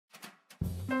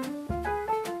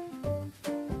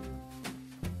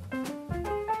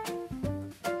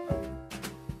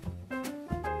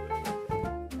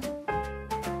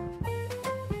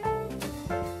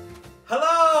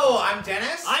I'm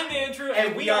Dennis. I'm Andrew,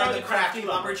 and we are the Crafty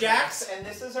Lumberjacks. And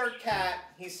this is our cat.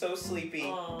 He's so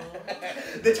sleepy.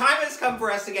 The time has come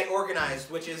for us to get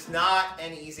organized, which is not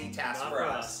an easy task for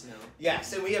us. No.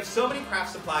 Yes, and we have so many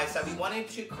craft supplies that we wanted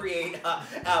to create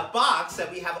a box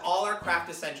that we have all our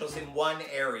craft essentials in one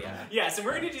area. Yes, and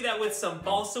we're going to do that with some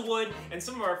balsa wood and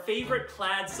some of our favorite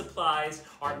plaid supplies,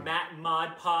 our Plaid and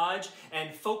Mod Podge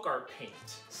and folk art paint.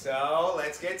 So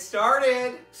let's get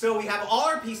started. So we have all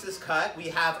our pieces cut. We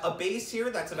have a base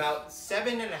here that's about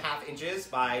 7.5 inches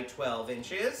by 12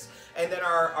 inches. And then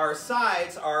our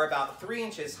sides are about 3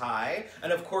 inches high.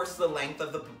 And of course the length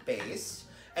of the base.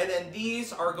 And then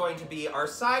these are going to be our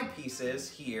side pieces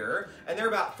here. And they're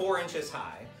about 4 inches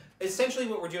high. Essentially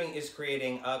what we're doing is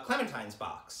creating a Clementines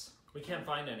box. We can't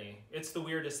find any. It's the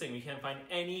weirdest thing. We can't find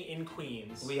any in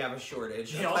Queens. We have a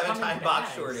shortage, They a all come in Clementine box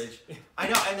bags. shortage. I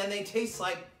know, and then they taste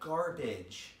like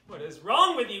garbage. What is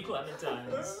wrong with you,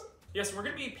 Clementines? Yes, we're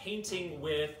going to be painting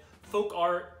with folk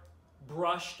art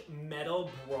brushed metal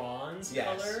bronze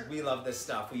color. We love this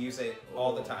stuff. We use it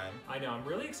all the time. I know. I'm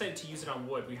really excited to use it on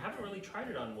wood. We haven't really tried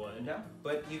it on wood. No,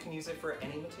 but you can use it for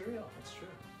any material. That's true.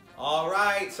 All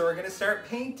right, so we're going to start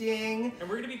painting. And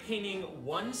we're going to be painting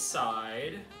one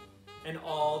side and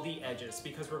all the edges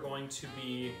because we're going to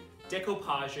be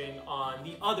decoupaging on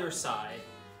the other side.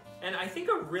 And I think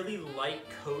a really light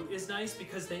coat is nice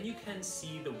because then you can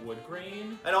see the wood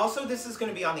grain. And also this is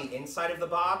going to be on the inside of the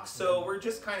box, so we're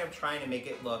just kind of trying to make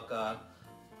it look a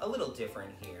little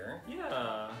different here.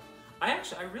 Yeah. I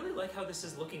really like how this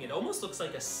is looking. It almost looks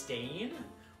like a stain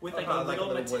with like a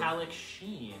little metallic wood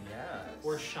sheen. Yes.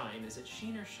 Or shine. Is it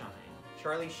sheen or shine?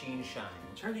 Charlie Sheen Shine.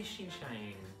 Charlie Sheen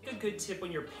Shine. A good tip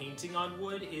when you're painting on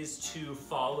wood is to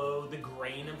follow the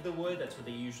grain of the wood. That's what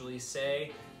they usually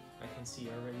say. I can see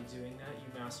you already doing that, you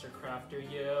master crafter,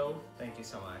 you. Thank you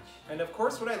so much. And of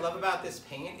course, what I love about this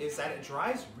paint is that it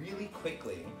dries really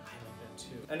quickly. I love that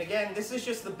too. And again, this is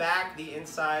just the back, the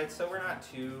inside, so we're not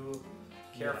too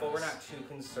careful. Yes. We're not too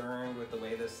concerned with the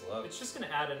way this looks. It's just gonna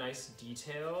add a nice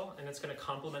detail, and it's gonna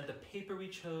complement the paper we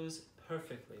chose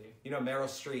perfectly. You know, Meryl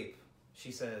Streep,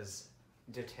 she says,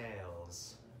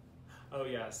 details. Oh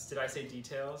yes, did I say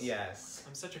details? Yes.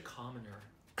 I'm such a commoner.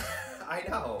 I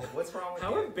know. What's wrong with you?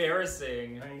 How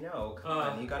embarrassing. I know. Come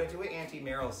on. You gotta do what Auntie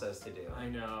Meryl says to do. I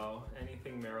know.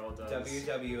 Anything Meryl does.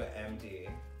 WWMD.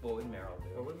 What would Meryl do?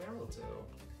 What would Meryl do?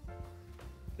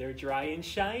 They're dry and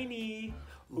shiny.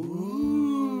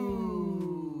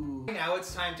 Ooh. Now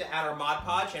it's time to add our Mod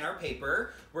Podge and our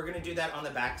paper. We're gonna do that on the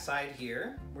back side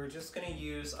here. We're just gonna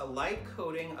use a light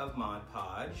coating of Mod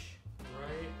Podge.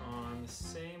 Right on the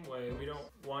same way. We don't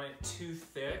want it too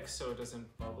thick so it doesn't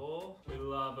bubble. We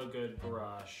love a good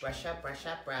brush. Brush up, brush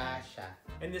up, brush up.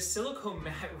 And this silicone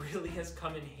mat really has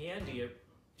come in handy. It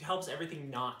helps everything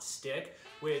not stick,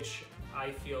 which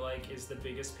I feel like is the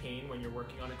biggest pain when you're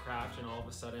working on a craft and all of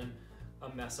a sudden a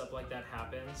mess up like that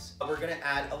happens. We're gonna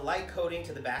add a light coating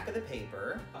to the back of the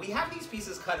paper. We have these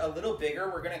pieces cut a little bigger.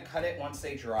 We're gonna cut it once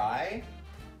they dry.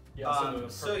 Yeah,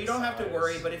 so you don't have to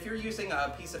worry, but if you're using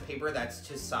a piece of paper that's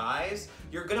to size,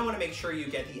 you're gonna wanna make sure you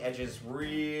get the edges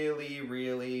really,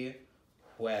 really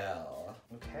well.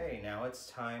 Okay, now it's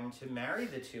time to marry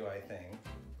the two, I think.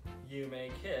 You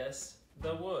may kiss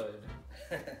the wood.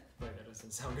 Wait, that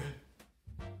doesn't sound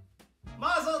good.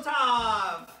 Mazel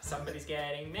tov! Somebody's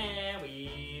getting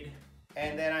married.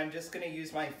 And then I'm just gonna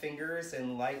use my fingers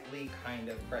and lightly kind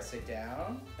of press it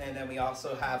down. And then we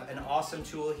also have an awesome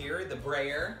tool here, the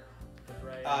brayer,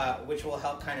 which will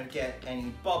help kind of get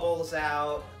any bubbles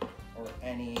out or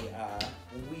any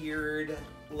weird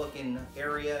looking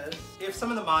areas. If some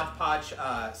of the Mod Podge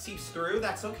seeps through,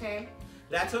 that's okay.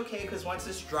 That's okay, because once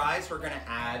this dries, we're gonna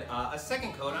add a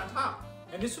second coat on top.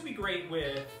 And this would be great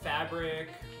with fabric,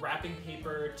 wrapping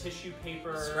paper, tissue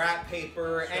paper, scrap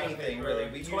paper, anything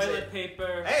really. We toilet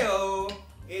paper. Heyo!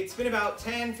 It's been about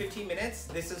 10-15 minutes.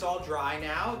 This is all dry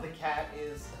now. The cat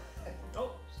is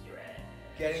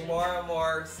getting more and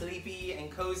more sleepy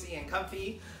and cozy and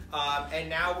comfy. And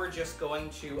now we're just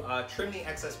going to trim the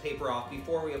excess paper off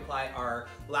before we apply our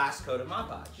last coat of Mod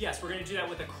Podge. Yes, we're gonna do that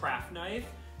with a craft knife.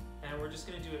 And we're just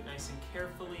gonna do it nice and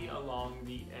carefully along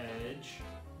the edge.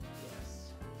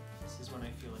 Yes, this is when I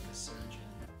feel like a surgeon.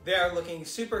 They're looking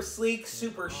super sleek,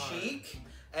 super chic.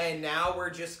 And now we're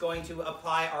just going to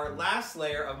apply our last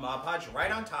layer of Mod Podge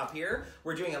right on top here.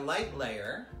 We're doing a light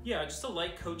layer. Yeah, just a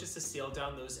light coat just to seal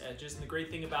down those edges. And the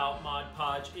great thing about Mod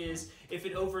Podge is if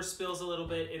it overspills a little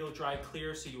bit, it'll dry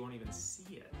clear so you won't even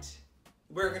see it.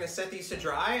 We're gonna set these to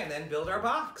dry and then build our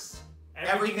box.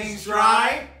 Everything's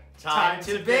dry. Time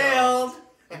to build.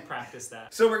 And practice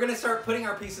that. So we're gonna start putting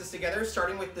our pieces together,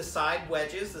 starting with the side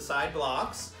wedges, the side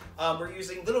blocks. We're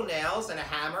using little nails and a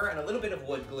hammer and a little bit of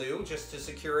wood glue just to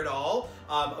secure it all.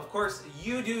 Of course,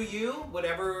 you do you,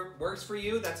 whatever works for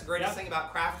you. That's the greatest thing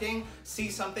about crafting. See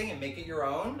something and make it your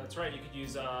own. That's right, you could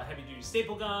use a heavy-duty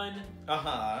staple gun.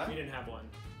 We didn't have one,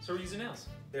 so we're using nails.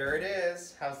 There it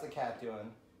is. How's the cat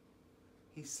doing?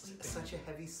 He's such a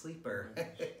heavy sleeper.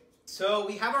 So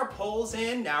we have our poles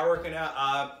in. Now we're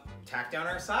gonna tack down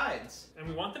our sides. And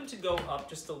we want them to go up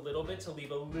just a little bit to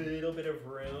leave a little bit of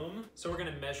room. So we're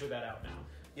gonna measure that out now.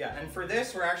 Yeah, and for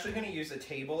this, we're actually gonna use a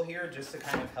table here just to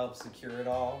kind of help secure it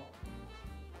all.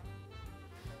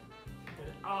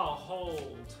 And I'll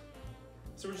hold.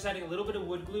 So we're just adding a little bit of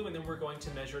wood glue, and then we're going to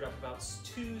measure it up about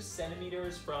 2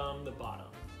 centimeters from the bottom.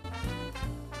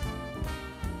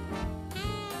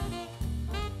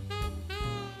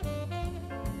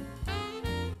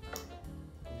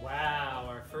 Wow,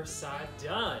 our first side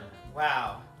done.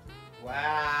 Wow.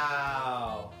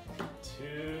 Wow.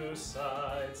 2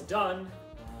 sides done.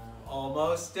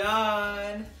 Almost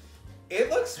done. It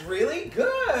looks really good.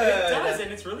 It does,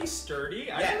 and it's really sturdy.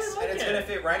 Yes, I really like and it's gonna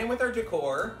fit right in with our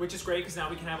decor. Which is great, because now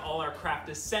we can have all our craft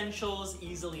essentials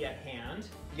easily at hand.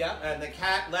 Yep, and the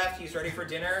cat left. He's ready for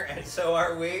dinner, and so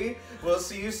are we. We'll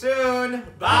see you soon.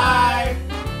 Bye.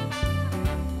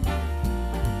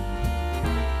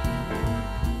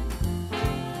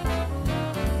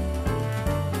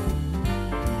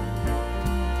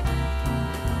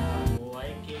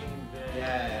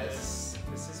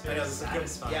 I know, this is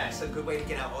satisfying. Yeah, it's a good way to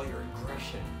get out all your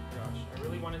aggression. Gosh, I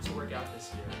really wanted to work out this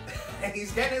year.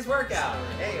 He's getting his workout.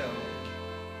 Heyo.